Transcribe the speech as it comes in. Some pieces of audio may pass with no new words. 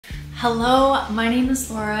Hello, my name is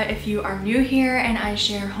Laura if you are new here, and I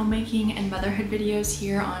share homemaking and motherhood videos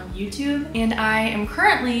here on YouTube. And I am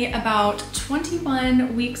currently about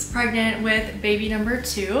 21 weeks pregnant with baby number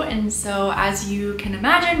 2. And so as you can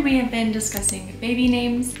imagine, we have been discussing baby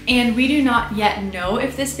names, and we do not yet know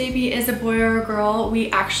if this baby is a boy or a girl. We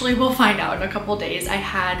actually will find out in a couple days. I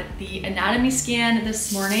had the anatomy scan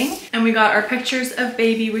this morning and we got our pictures of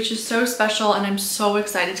baby, which is so special, and I'm so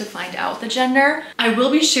excited to find out the gender. I will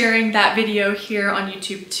be sharing that video here on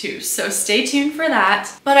YouTube too, so stay tuned for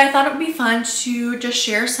that. But I thought it would be fun to just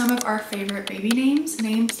share some of our favorite baby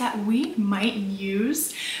names that we might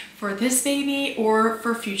use for this baby or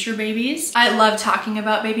for future babies. I love talking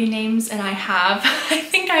about baby names, and I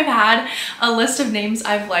think I've had a list of names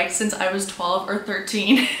I've liked since I was 12 or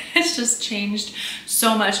 13. It's just changed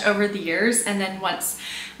so much over the years. And then once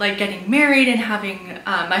like getting married and having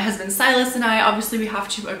my husband Silas and I, obviously we have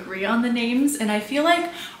to agree on the names, and I feel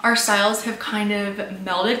like our styles have kind of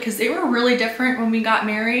melded because they were really different when we got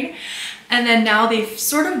married, and then now they've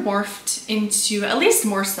sort of morphed into at least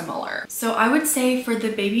more similar. So I would say for the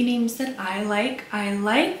baby names that I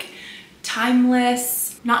like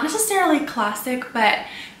timeless, not necessarily classic, but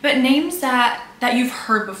names that you've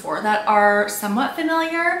heard before, that are somewhat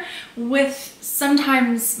familiar with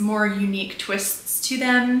sometimes more unique twists to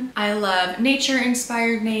them. I love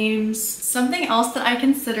nature-inspired names. Something else that I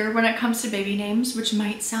consider when it comes to baby names, which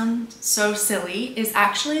might sound so silly, is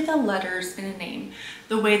actually the letters in a name.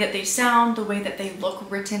 The way that they sound, the way that they look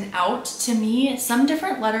written out. To me, some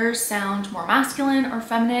different letters sound more masculine or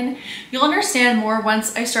feminine. You'll understand more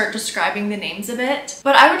once I start describing the names a bit.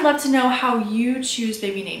 But I would love to know how you choose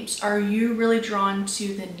baby names. Are you really drawn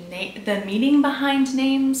to the meaning behind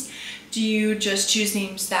names? Do you just choose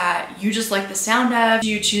names that you just like the sound of? Do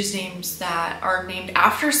you choose names that are named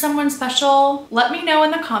after someone special? Let me know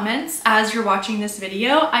in the comments as you're watching this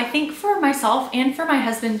video. I think for myself and for my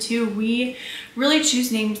husband too, we really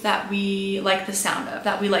choose names that we like the sound of,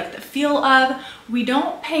 that we like the feel of. We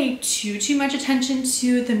don't pay too much attention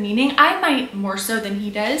to the meaning. I might more so than he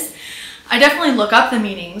does. I definitely look up the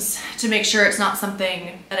meanings to make sure it's not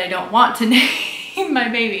something that I don't want to name my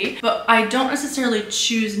baby, but I don't necessarily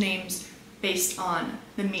choose names based on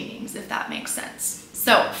the meanings, if that makes sense.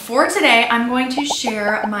 So for today, I'm going to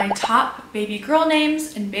share my top baby girl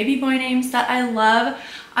names and baby boy names that I love.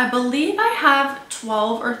 I believe I have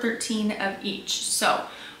 12 or 13 of each. So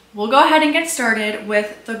we'll go ahead and get started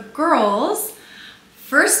with the girls.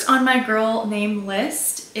 First on my girl name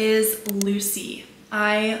list is Lucy.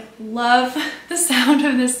 I love the sound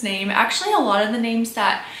of this name. Actually, a lot of the names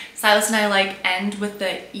that Silas and I like end with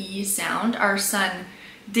the E sound. Our son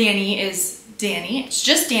Danny is Danny. It's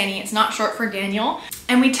just Danny. It's not short for Daniel.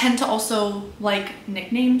 And we tend to also like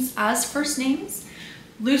nicknames as first names.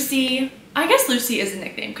 Lucy, I guess Lucy is a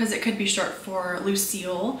nickname because it could be short for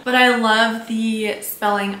Lucille, but I love the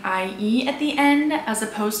spelling IE at the end as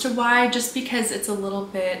opposed to Y, just because it's a little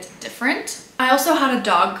bit different. I also had a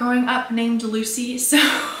dog growing up named Lucy, so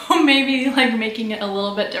maybe like making it a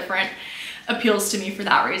little bit different appeals to me for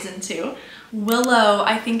that reason too. Willow,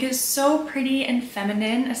 I think, is so pretty and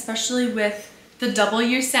feminine, especially with the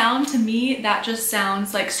W sound. To me, that just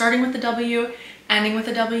sounds like starting with the W, ending with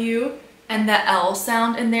a W, and the L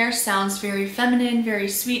sound in there sounds very feminine, very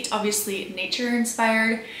sweet, obviously nature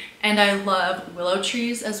inspired, and I love willow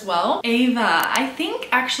trees as well. Ava, I think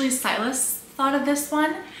actually Silas thought of this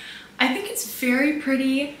one. I think it's very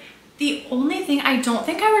pretty. The only thing, I don't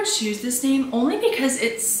think I would choose this name only because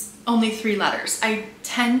it's only 3 letters. I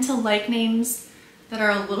tend to like names that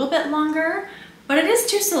are a little bit longer, but it is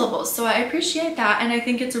 2 syllables, so I appreciate that, and I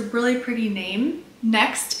think it's a really pretty name.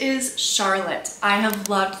 Next is Charlotte. I have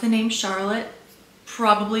loved the name Charlotte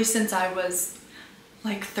probably since I was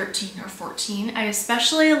like 13 or 14. I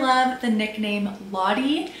especially love the nickname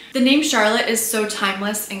Lottie. The name Charlotte is so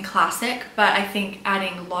timeless and classic, but I think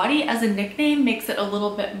adding Lottie as a nickname makes it just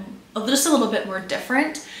a little bit more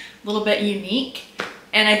different, a little bit unique.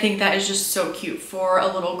 And I think that is just so cute for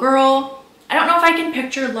a little girl. I don't know if I can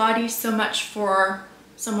picture Lottie so much for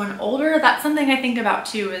someone older. That's something I think about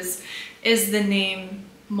too, is the name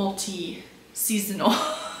multi-seasonal?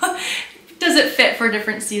 Does it fit for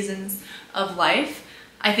different seasons of life?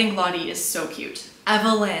 I think Lottie is so cute.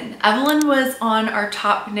 Evelyn. Evelyn was on our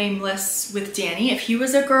top name lists with Danny. If he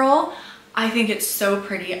was a girl, I think it's so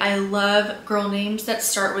pretty. I love girl names that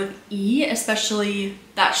start with E, especially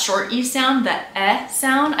that short E sound, the eh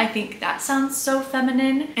sound. I think that sounds so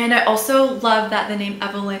feminine. And I also love that the name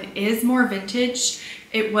Evelyn is more vintage.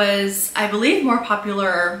 It was, I believe, more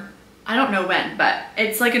popular, I don't know when, but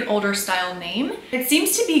it's like an older style name. It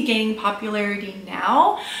seems to be gaining popularity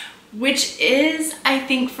now which is, I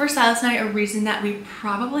think, for Silas and I, a reason that we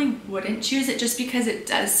probably wouldn't choose it, just because it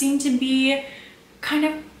does seem to be kind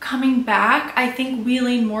of coming back. I think we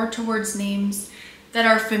lean more towards names that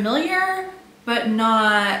are familiar but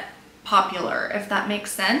not popular, if that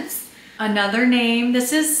makes sense. Another name,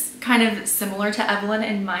 this is kind of similar to Evelyn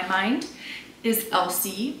in my mind, is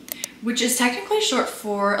Elsie, which is technically short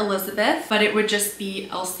for Elizabeth, but it would just be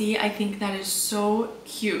Elsie. I think that is so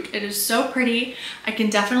cute. It is so pretty. I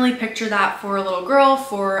can definitely picture that for a little girl,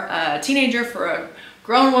 for a teenager, for a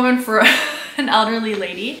grown woman, for an elderly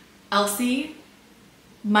lady. Elsie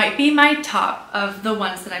might be my top of the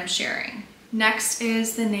ones that I'm sharing. Next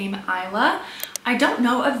is the name Isla. I don't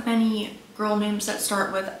know of many girl names that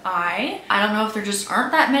start with I. I don't know if there just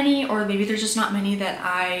aren't that many, or maybe there's just not many that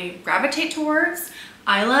I gravitate towards.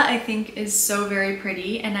 Isla, I think, is so very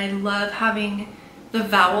pretty, and I love having the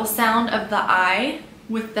vowel sound of the I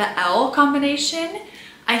with the L combination.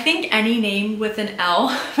 I think any name with an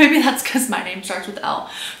L, maybe that's because my name starts with L,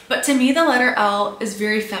 but to me the letter L is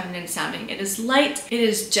very feminine sounding. It is light, it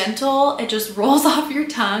is gentle, it just rolls off your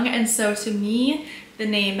tongue, and so to me the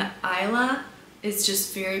name Isla is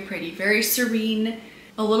just very pretty, very serene,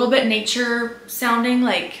 a little bit nature sounding,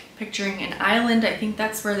 like picturing an island. I think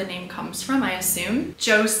that's where the name comes from, I assume.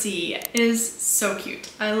 Josie is so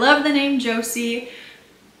cute. I love the name Josie.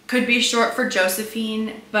 Could be short for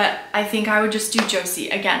Josephine, but I think I would just do Josie.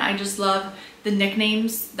 Again, I just love the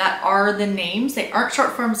nicknames that are the names. They aren't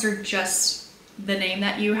short forms, they're just the name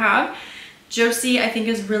that you have. Josie, I think,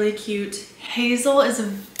 is really cute. Hazel is a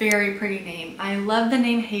very pretty name. I love the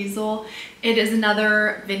name Hazel. It is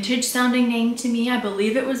another vintage sounding name to me. I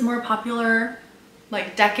believe it was more popular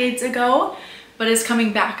like decades ago, but is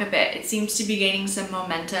coming back a bit. It seems to be gaining some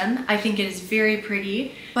momentum. I think it is very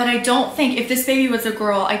pretty, but I don't think, if this baby was a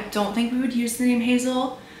girl, I don't think we would use the name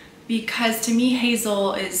Hazel, because to me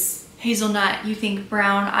Hazel is hazelnut. You think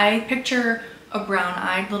brown. I picture a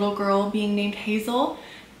brown-eyed little girl being named Hazel.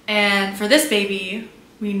 And for this baby,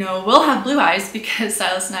 we know we'll have blue eyes because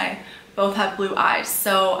Silas and I both have blue eyes.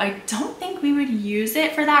 So I don't think we would use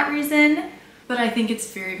it for that reason, but I think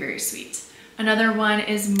it's very, very sweet. Another one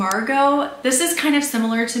is Margot. This is kind of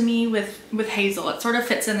similar to me with Hazel. It sort of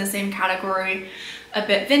fits in the same category, a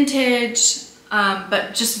bit vintage,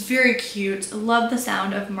 but just very cute. Love the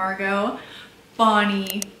sound of Margot.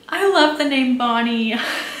 Bonnie. I love the name Bonnie.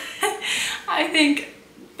 I think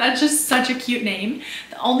that's just such a cute name.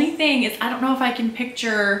 The only thing is, I don't know if I can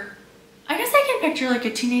picture, I guess I can picture like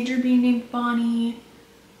a teenager being named Bonnie.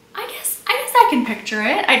 I guess I can picture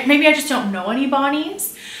it. Maybe I just don't know any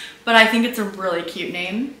Bonnies, but I think it's a really cute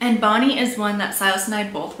name. And Bonnie is one that Silas and I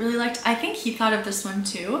both really liked. I think he thought of this one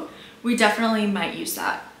too. We definitely might use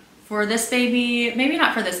that for this baby. Maybe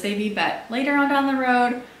not for this baby, but later on down the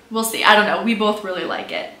road, we'll see. I don't know. We both really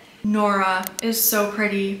like it. Nora is so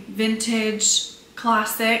pretty. Vintage,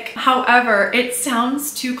 classic. However, it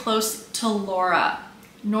sounds too close to Laura.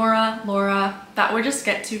 Nora, Laura, that would just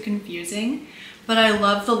get too confusing. But I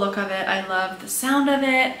love the look of it. I love the sound of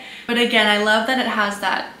it. But again, I love that it has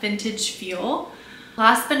that vintage feel.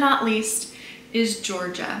 Last but not least is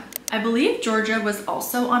Georgia. I believe Georgia was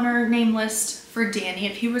also on our name list for Danny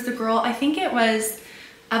if he was a girl. I think it was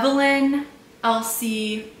Evelyn,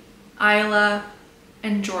 Elsie, Isla,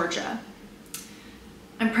 and Georgia.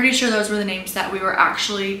 I'm pretty sure those were the names that we were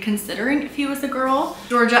actually considering if he was a girl.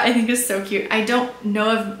 Georgia, I think, is so cute. I don't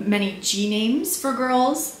know of many G names for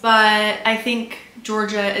girls, but I think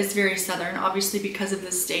Georgia is very Southern, obviously because of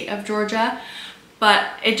the state of Georgia, but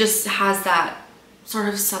it just has that sort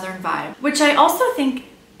of Southern vibe, which I also think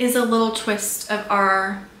is a little twist of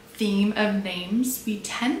our theme of names. We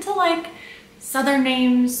tend to like Southern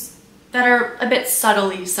names that are a bit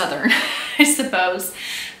subtly Southern, I suppose,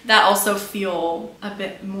 that also feel a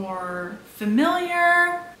bit more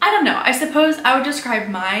familiar. I don't know. I suppose I would describe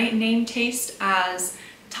my name taste as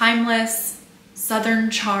timeless, Southern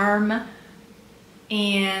charm,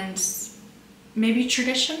 and maybe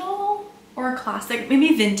traditional or classic,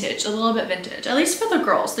 maybe vintage, a little bit vintage, at least for the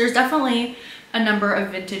girls. There's definitely a number of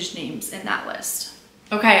vintage names in that list.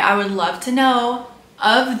 Okay, I would love to know,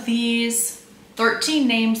 of these 13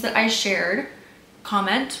 names that I shared,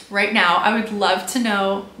 comment right now. I would love to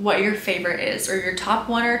know what your favorite is, or your top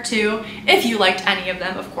one or two, if you liked any of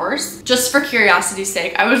them, of course. Just for curiosity's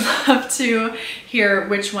sake, I would love to hear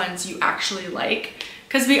which ones you actually like,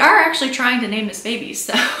 because we are actually trying to name this baby,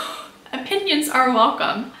 so opinions are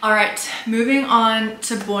welcome. All right, moving on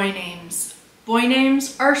to boy names. Boy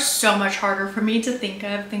names are so much harder for me to think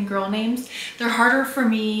of than girl names. They're harder for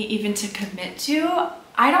me even to commit to.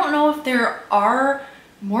 I don't know if there are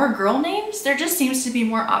more girl names. There just seems to be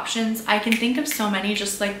more options. I can think of so many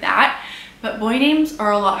just like that, but boy names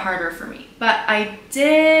are a lot harder for me. But I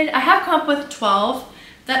have come up with 12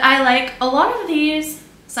 that I like. A lot of these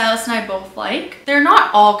Silas and I both like. They're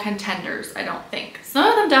not all contenders, I don't think. Some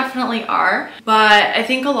of them definitely are, but I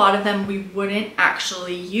think a lot of them we wouldn't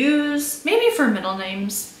actually use, maybe for middle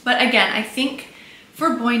names. But again, I think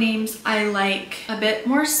for boy names, I like a bit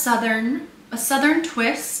more southern, a southern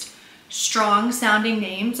twist, strong sounding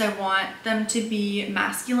names. I want them to be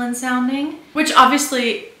masculine sounding, which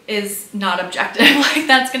obviously is not objective. Like,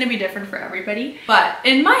 that's going to be different for everybody. But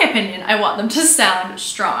in my opinion, I want them to sound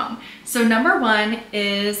strong. So number 1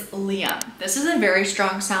 is Liam. This is a very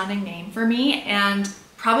strong sounding name for me and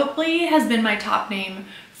probably has been my top name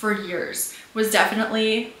for years. Was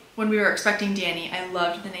definitely, when we were expecting Danny, I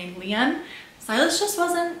loved the name Liam. Silas just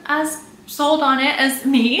wasn't as sold on it as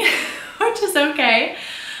me, which is okay.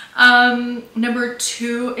 Number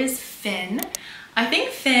 2 is Finn. I think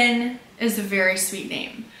Finn is a very sweet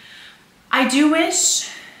name. I do wish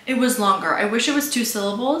it was longer. I wish it was 2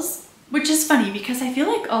 syllables, which is funny because I feel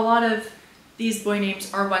like a lot of these boy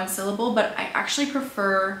names are 1 syllable, but I actually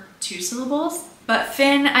prefer 2 syllables. But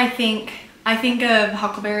Finn, I think of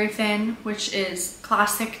Huckleberry Finn, which is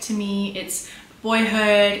classic to me. It's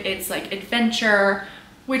boyhood, it's like adventure,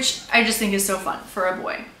 which I just think is so fun for a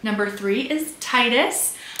boy. Number 3 is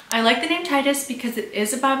Titus. I like the name Titus because it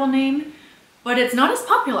is a Bible name, but it's not as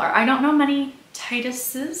popular. I don't know many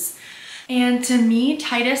Tituses. And to me,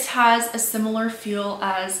 Titus has a similar feel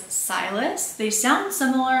as Silas. They sound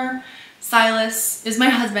similar. Silas is my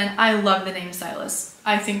husband. I love the name Silas.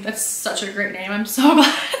 I think that's such a great name. I'm so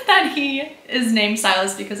glad that he is named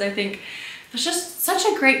Silas because I think it's just such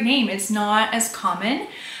a great name. It's not as common.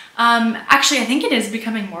 Actually, I think it is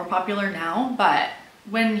becoming more popular now, but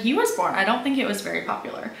when he was born, I don't think it was very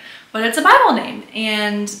popular. But it's a Bible name,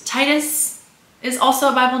 and Titus is also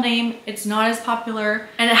a Bible name. It's not as popular,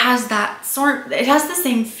 and it has the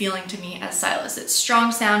same feeling to me as Silas. It's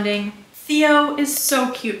strong sounding. Theo is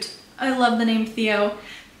so cute. I love the name Theo.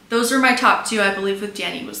 Those are my top 2, I believe, with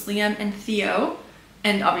Danny, was Liam and Theo,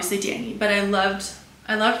 and obviously Danny, but I loved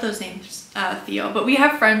those names, Theo, but we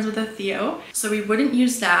have friends with a Theo, so we wouldn't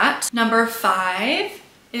use that. Number 5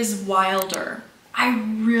 is Wilder. I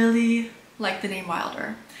really like the name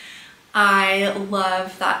Wilder. I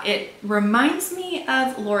love that it reminds me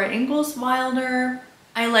of Laura Ingalls Wilder.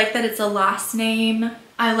 I like that it's a last name.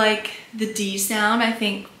 I like the D sound. I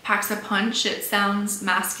think packs a punch. It sounds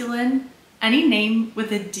masculine. Any name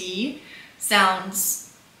with a D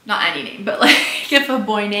sounds, not any name, but like if a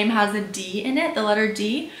boy name has a D in it, the letter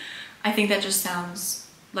D, I think that just sounds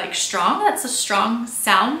like strong. That's a strong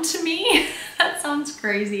sound to me. That sounds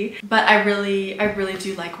crazy. But I really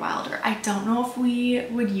do like Wilder. I don't know if we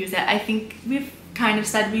would use it. I think we've kind of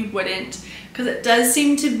said we wouldn't because it does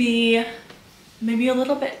seem to be maybe a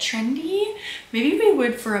little bit trendy. Maybe we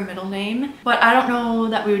would for a middle name, but I don't know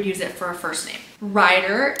that we would use it for a first name.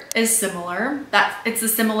 Ryder is similar. It's a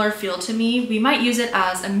similar feel to me. We might use it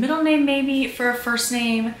as a middle name maybe for a first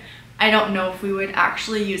name. I don't know if we would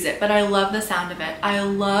actually use it, but I love the sound of it. I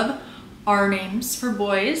love R names for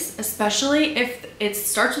boys, especially if it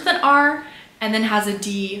starts with an R and then has a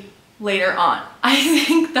D later on. I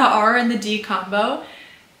think the R and the D combo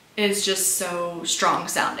is just so strong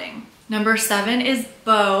sounding. Number 7 is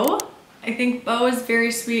Beau. I think Beau is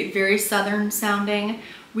very sweet, very southern sounding.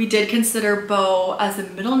 We did consider Beau as a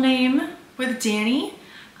middle name with Danny.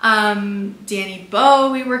 Danny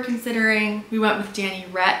Beau we were considering. We went with Danny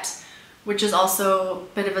Rhett, which is also a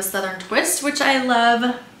bit of a southern twist, which I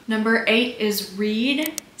love. Number 8 is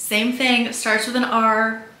Reed. Same thing, starts with an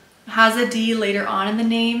R, has a D later on in the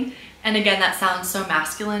name. And again, that sounds so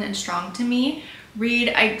masculine and strong to me. Reed,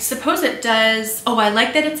 I suppose it does. Oh, I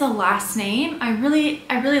like that it's a last name. I really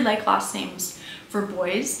like last names for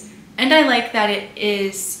boys. And I like that it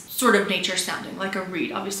is sort of nature sounding, like a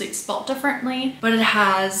reed. Obviously it's spelled differently, but it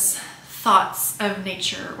has thoughts of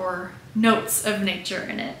nature or notes of nature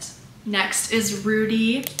in it. Next is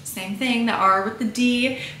Rudy. Same thing, the R with the D.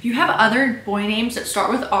 If you have other boy names that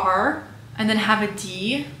start with R and then have a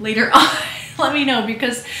D later on, let me know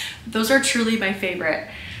because those are truly my favorite.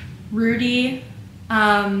 Rudy,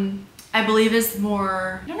 I believe is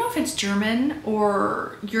more, I don't know if it's German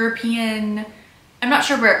or European. I'm not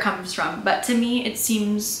sure where it comes from, but to me it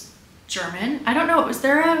seems German. I don't know, was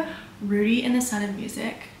there a Rudy in The Sound of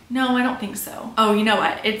Music? No, I don't think so. Oh, you know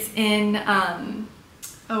what? It's in,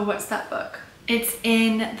 oh, what's that book? It's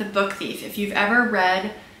in The Book Thief. If you've ever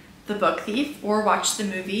read The Book Thief or watched the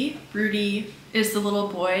movie, Rudy is the little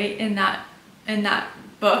boy in that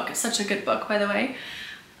book. Such a good book, by the way.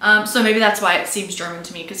 So maybe that's why it seems German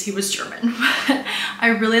to me, because he was German.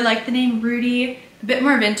 I really like the name Rudy, a bit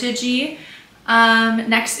more vintagey.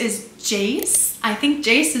 Next is Jace. I think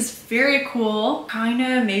Jace is very cool.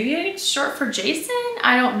 Kinda, maybe it's short for Jason,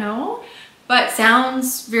 I don't know, but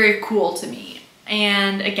sounds very cool to me.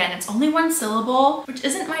 And again, it's only one syllable, which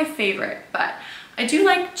isn't my favorite, but I do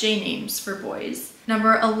like J names for boys.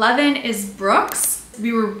 Number 11 is Brooks.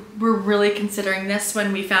 We were really considering this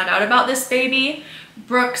when we found out about this baby.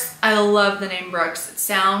 Brooks, I love the name Brooks. It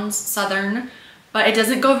sounds Southern, but it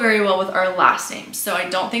doesn't go very well with our last name, so I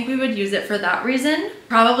don't think we would use it for that reason.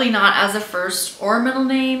 Probably not as a first or middle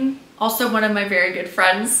name. Also, one of my very good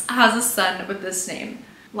friends has a son with this name.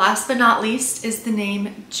 Last but not least is the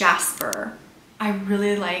name Jasper. I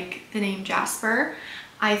really like the name Jasper.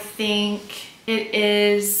 I think it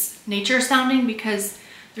is nature sounding because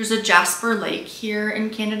there's a Jasper Lake here in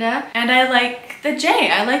Canada, and I like the J.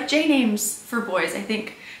 I like J names for boys. I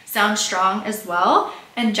think sounds strong as well.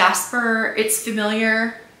 And Jasper, it's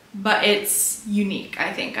familiar, but it's unique,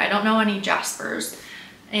 I think. I don't know any Jaspers,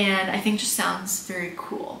 and I think just sounds very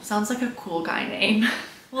cool. Sounds like a cool guy name.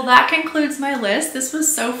 Well, that concludes my list. This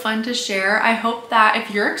was so fun to share. I hope that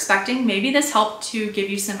if you're expecting, maybe this helped to give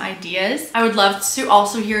you some ideas. I would love to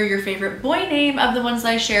also hear your favorite boy name of the ones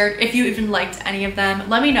that I shared. If you even liked any of them,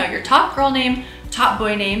 let me know your top girl name, top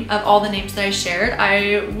boy name of all the names that I shared.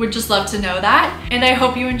 I would just love to know that. And I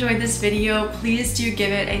hope you enjoyed this video. Please do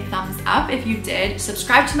give it a thumbs up if you did.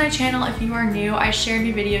 Subscribe to my channel if you are new. I share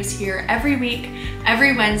new videos here every week,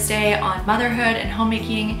 every Wednesday on motherhood and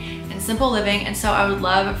homemaking and simple living, and so I would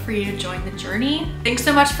love for you to join the journey. Thanks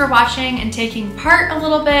so much for watching and taking part a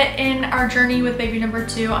little bit in our journey with baby number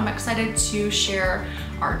 2. I'm excited to share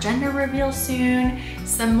our gender reveal soon,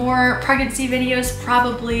 some more pregnancy videos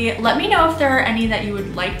probably. Let me know if there are any that you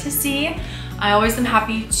would like to see. I always am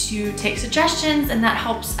happy to take suggestions, and that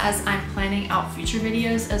helps as I'm planning out future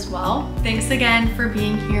videos as well. Thanks again for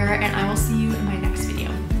being here, and I will see you in my